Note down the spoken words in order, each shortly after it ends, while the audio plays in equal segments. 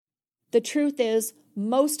The truth is,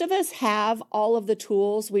 most of us have all of the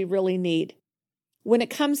tools we really need. When it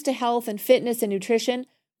comes to health and fitness and nutrition,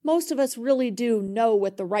 most of us really do know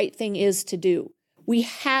what the right thing is to do. We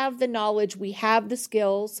have the knowledge, we have the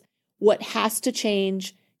skills. What has to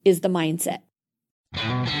change is the mindset.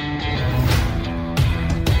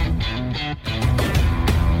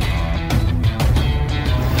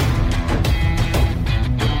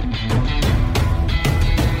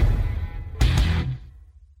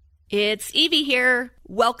 It's Evie here.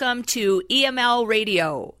 Welcome to EML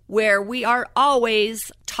Radio, where we are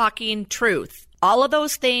always talking truth. All of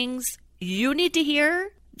those things you need to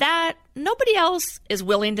hear that nobody else is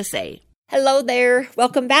willing to say. Hello there.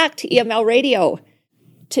 Welcome back to EML Radio.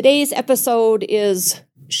 Today's episode is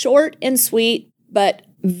short and sweet, but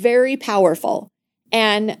very powerful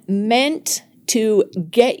and meant to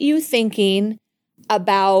get you thinking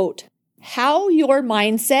about how your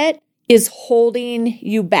mindset is holding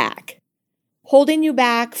you back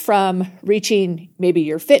from reaching maybe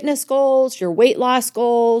your fitness goals, your weight loss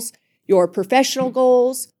goals, your professional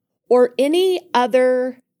goals, or any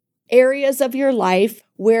other areas of your life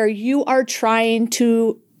where you are trying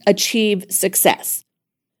to achieve success.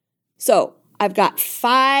 So I've got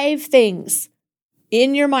 5 things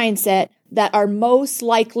in your mindset that are most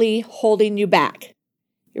likely holding you back.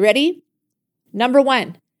 You ready? Number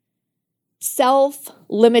 1.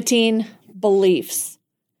 Self-limiting beliefs.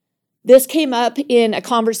 This came up in a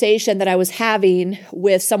conversation that I was having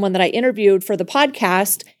with someone that I interviewed for the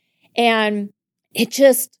podcast, and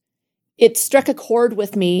it struck a chord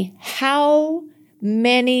with me how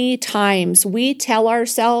many times we tell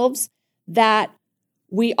ourselves that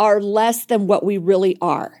we are less than what we really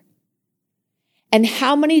are. And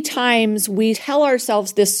how many times we tell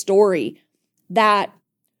ourselves this story that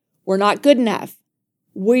we're not good enough.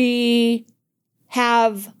 We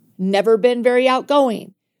have never been very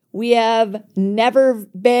outgoing. We have never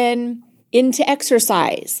been into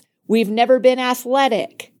exercise. We've never been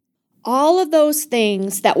athletic. All of those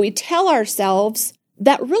things that we tell ourselves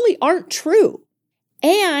that really aren't true.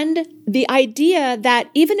 And the idea that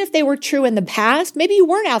even if they were true in the past, maybe you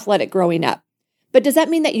weren't athletic growing up. But does that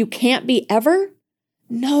mean that you can't be ever?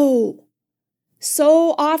 No.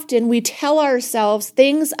 So often we tell ourselves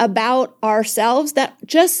things about ourselves that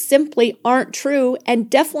just simply aren't true and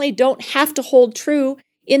definitely don't have to hold true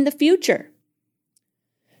in the future.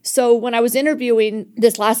 So when I was interviewing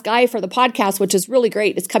this last guy for the podcast, which is really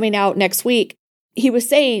great, it's coming out next week, he was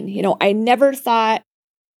saying, I never thought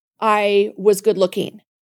I was good looking.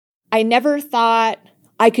 I never thought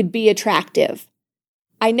I could be attractive.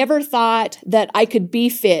 I never thought that I could be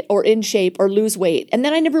fit or in shape or lose weight. And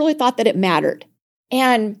then I never really thought that it mattered.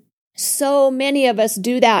 And so many of us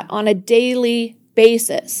do that on a daily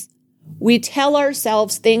basis. We tell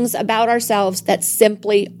ourselves things about ourselves that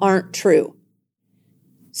simply aren't true.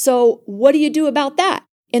 So what do you do about that?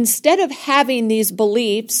 Instead of having these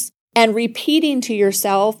beliefs and repeating to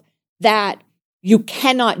yourself that you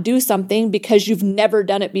cannot do something because you've never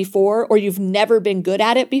done it before or you've never been good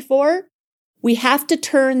at it before, we have to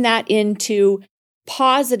turn that into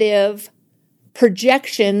positive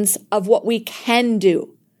projections of what we can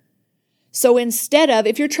do. So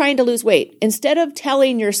if you're trying to lose weight, instead of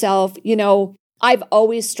telling yourself, I've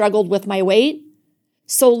always struggled with my weight,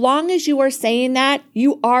 so long as you are saying that,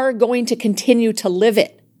 you are going to continue to live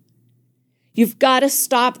it. You've got to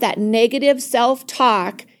stop that negative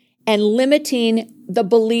self-talk and limiting the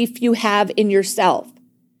belief you have in yourself.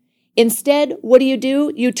 Instead, what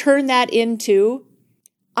do? You turn that into,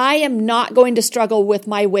 I am not going to struggle with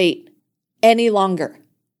my weight any longer.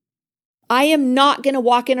 I am not going to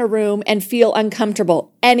walk in a room and feel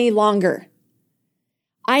uncomfortable any longer.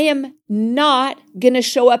 I am not going to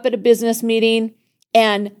show up at a business meeting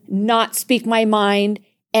and not speak my mind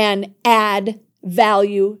and add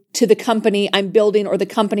value to the company I'm building or the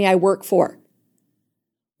company I work for.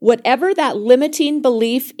 Whatever that limiting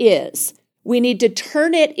belief is, we need to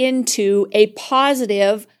turn it into a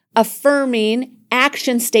positive, affirming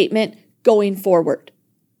action statement going forward.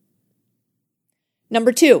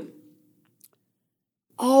 Number 2,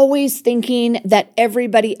 always thinking that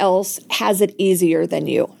everybody else has it easier than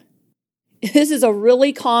you. This is a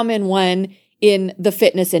really common one in the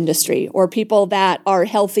fitness industry or people that are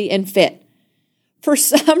healthy and fit. For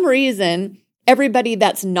some reason, everybody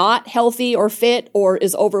that's not healthy or fit or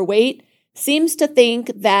is overweight seems to think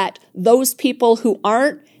that those people who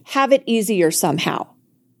aren't have it easier somehow.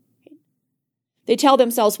 They tell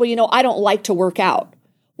themselves, I don't like to work out.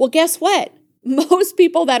 Well, guess what? Most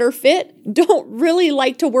people that are fit don't really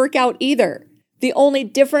like to work out either. The only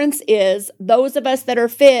difference is those of us that are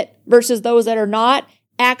fit versus those that are not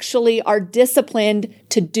actually are disciplined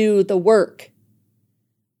to do the work.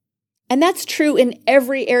 And that's true in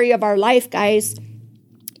every area of our life, guys.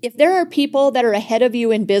 If there are people that are ahead of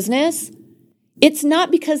you in business, it's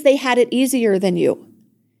not because they had it easier than you.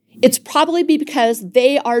 It's probably because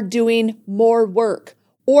they are doing more work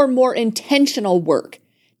or more intentional work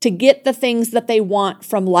to get the things that they want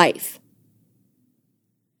from life.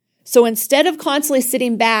 So instead of constantly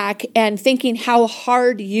sitting back and thinking how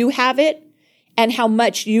hard you have it and how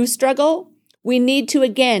much you struggle, we need to,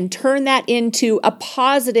 again, turn that into a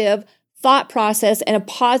positive thought process and a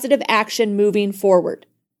positive action moving forward.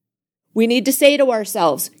 We need to say to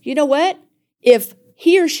ourselves, you know what? If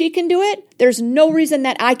he or she can do it, there's no reason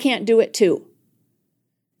that I can't do it too.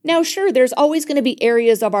 Now, sure, there's always going to be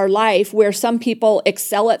areas of our life where some people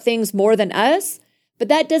excel at things more than us, but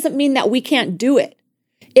that doesn't mean that we can't do it.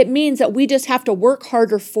 It means that we just have to work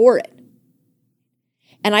harder for it.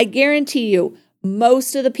 And I guarantee you,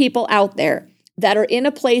 most of the people out there that are in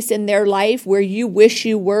a place in their life where you wish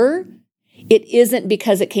you were, it isn't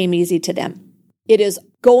because it came easy to them. It is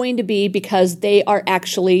going to be because they are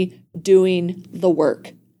actually doing the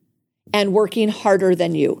work and working harder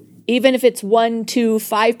than you. Even if it's 1%,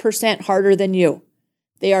 2%, 5% harder than you,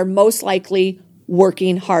 they are most likely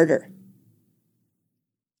working harder.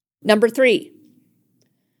 Number 3,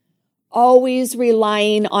 always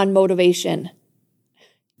relying on motivation.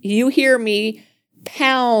 You hear me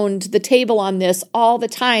pound the table on this all the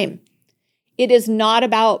time. It is not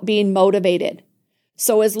about being motivated.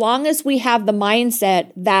 So as long as we have the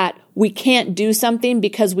mindset that we can't do something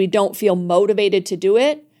because we don't feel motivated to do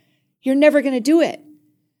it, you're never going to do it.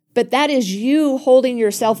 But that is you holding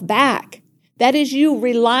yourself back. That is you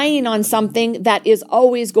relying on something that is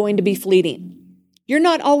always going to be fleeting. You're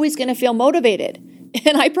not always going to feel motivated.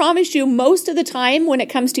 And I promise you, most of the time when it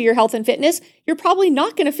comes to your health and fitness, you're probably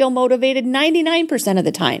not going to feel motivated 99% of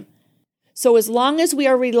the time. So as long as we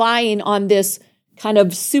are relying on this kind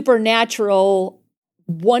of supernatural,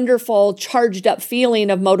 wonderful, charged up feeling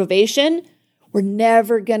of motivation, we're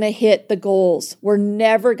never going to hit the goals. We're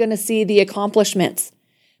never going to see the accomplishments.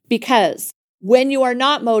 Because when you are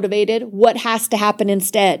not motivated, what has to happen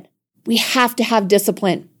instead? We have to have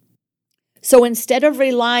discipline. So instead of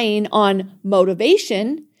relying on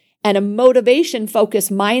motivation and a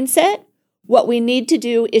motivation-focused mindset, what we need to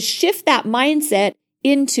do is shift that mindset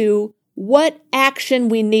into what action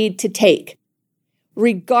we need to take,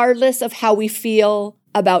 regardless of how we feel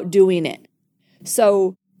about doing it.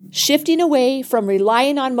 So shifting away from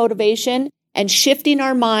relying on motivation and shifting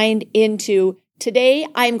our mind into today,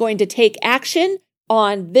 I'm going to take action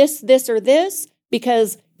on this, or this,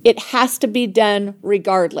 because it has to be done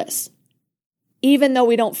regardless, even though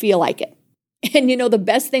we don't feel like it. And you know, the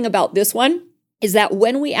best thing about this one is that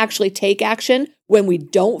when we actually take action, when we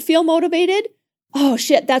don't feel motivated, oh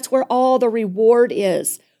shit, that's where all the reward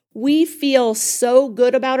is. We feel so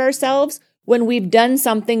good about ourselves when we've done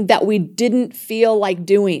something that we didn't feel like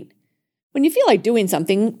doing. When you feel like doing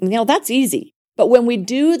something, you know, that's easy. But when we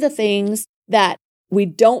do the things that we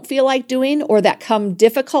don't feel like doing or that come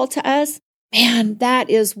difficult to us, man, that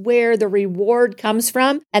is where the reward comes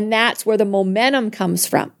from. And that's where the momentum comes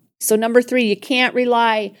from. So number 3, you can't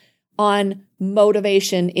rely on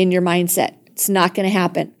motivation in your mindset. It's not going to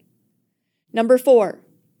happen. Number 4,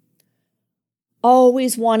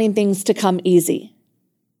 always wanting things to come easy.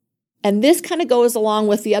 And this kind of goes along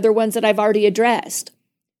with the other ones that I've already addressed.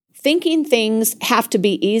 Thinking things have to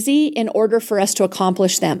be easy in order for us to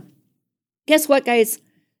accomplish them. Guess what, guys?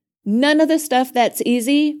 None of the stuff that's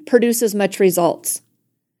easy produces much results.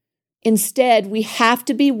 Instead, we have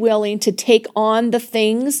to be willing to take on the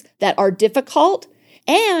things that are difficult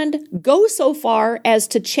and go so far as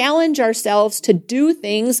to challenge ourselves to do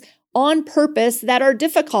things on purpose that are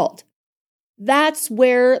difficult. That's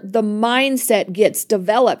where the mindset gets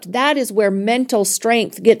developed. That is where mental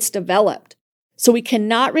strength gets developed. So we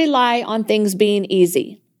cannot rely on things being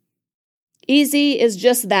easy. Easy is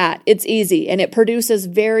just that. It's easy, and it produces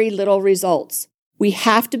very little results. We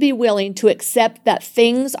have to be willing to accept that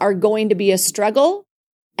things are going to be a struggle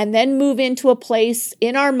and then move into a place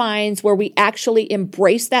in our minds where we actually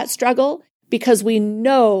embrace that struggle because we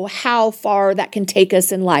know how far that can take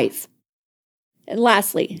us in life. And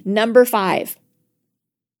lastly, number 5,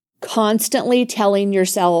 constantly telling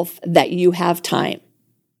yourself that you have time.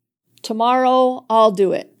 Tomorrow, I'll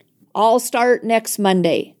do it. I'll start next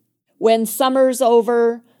Monday. When summer's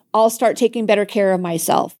over, I'll start taking better care of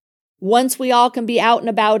myself. Once we all can be out and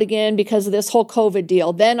about again because of this whole COVID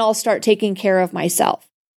deal, then I'll start taking care of myself.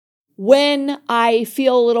 When I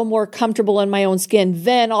feel a little more comfortable in my own skin,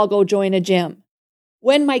 then I'll go join a gym.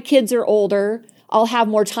 When my kids are older, I'll have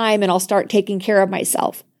more time and I'll start taking care of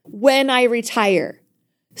myself. When I retire,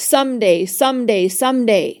 someday.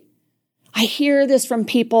 I hear this from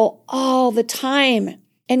people all the time.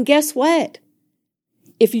 And guess what?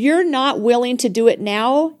 If you're not willing to do it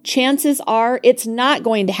now, chances are it's not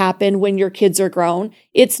going to happen when your kids are grown.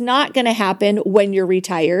 It's not going to happen when you're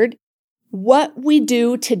retired. What we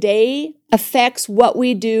do today affects what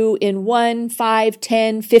we do in 1, 5,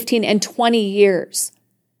 10, 15, and 20 years.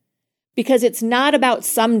 Because it's not about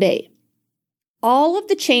someday. All of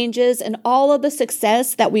the changes and all of the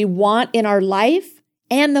success that we want in our life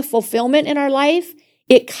and the fulfillment in our life,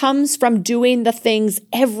 it comes from doing the things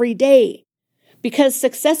every day. Because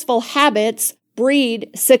successful habits breed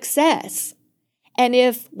success. And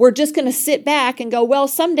if we're just going to sit back and go, well,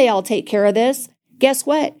 someday I'll take care of this, guess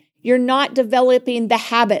what? You're not developing the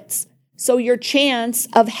habits. So your chance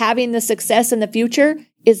of having the success in the future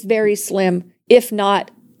is very slim, if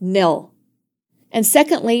not nil. And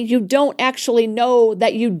secondly, you don't actually know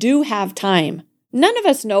that you do have time. None of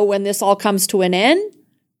us know when this all comes to an end.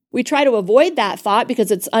 We try to avoid that thought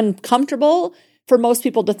because it's uncomfortable for most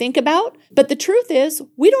people to think about. But the truth is,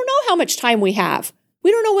 we don't know how much time we have.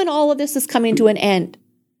 We don't know when all of this is coming to an end.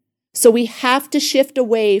 So we have to shift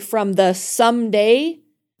away from the someday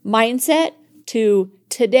mindset to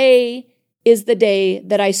today is the day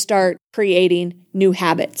that I start creating new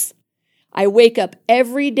habits. I wake up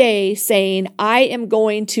every day saying, I am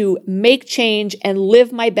going to make change and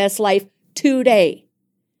live my best life today.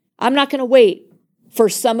 I'm not going to wait for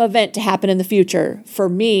some event to happen in the future for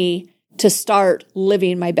me to start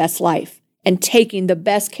living my best life and taking the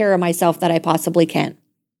best care of myself that I possibly can.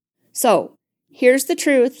 So here's the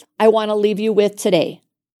truth I want to leave you with today.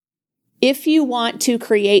 If you want to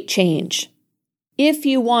create change, if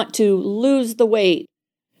you want to lose the weight,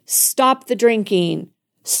 stop the drinking,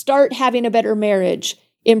 start having a better marriage,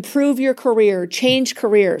 improve your career, change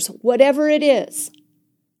careers, whatever it is,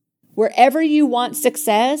 wherever you want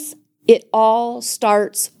success, it all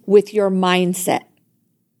starts with your mindset.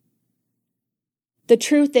 The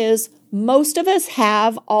truth is, most of us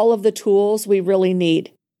have all of the tools we really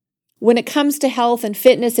need. When it comes to health and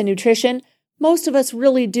fitness and nutrition, most of us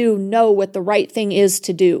really do know what the right thing is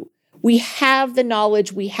to do. We have the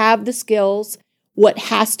knowledge, we have the skills. What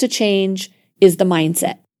has to change is the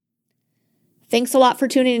mindset. Thanks a lot for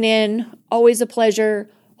tuning in. Always a pleasure.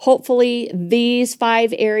 Hopefully, these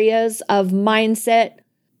 5 areas of mindset,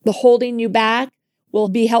 the holding you back, will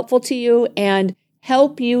be helpful to you and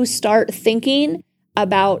help you start thinking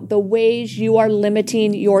about the ways you are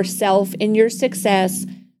limiting yourself in your success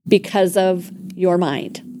because of your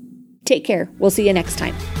mind. Take care. We'll see you next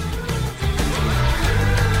time.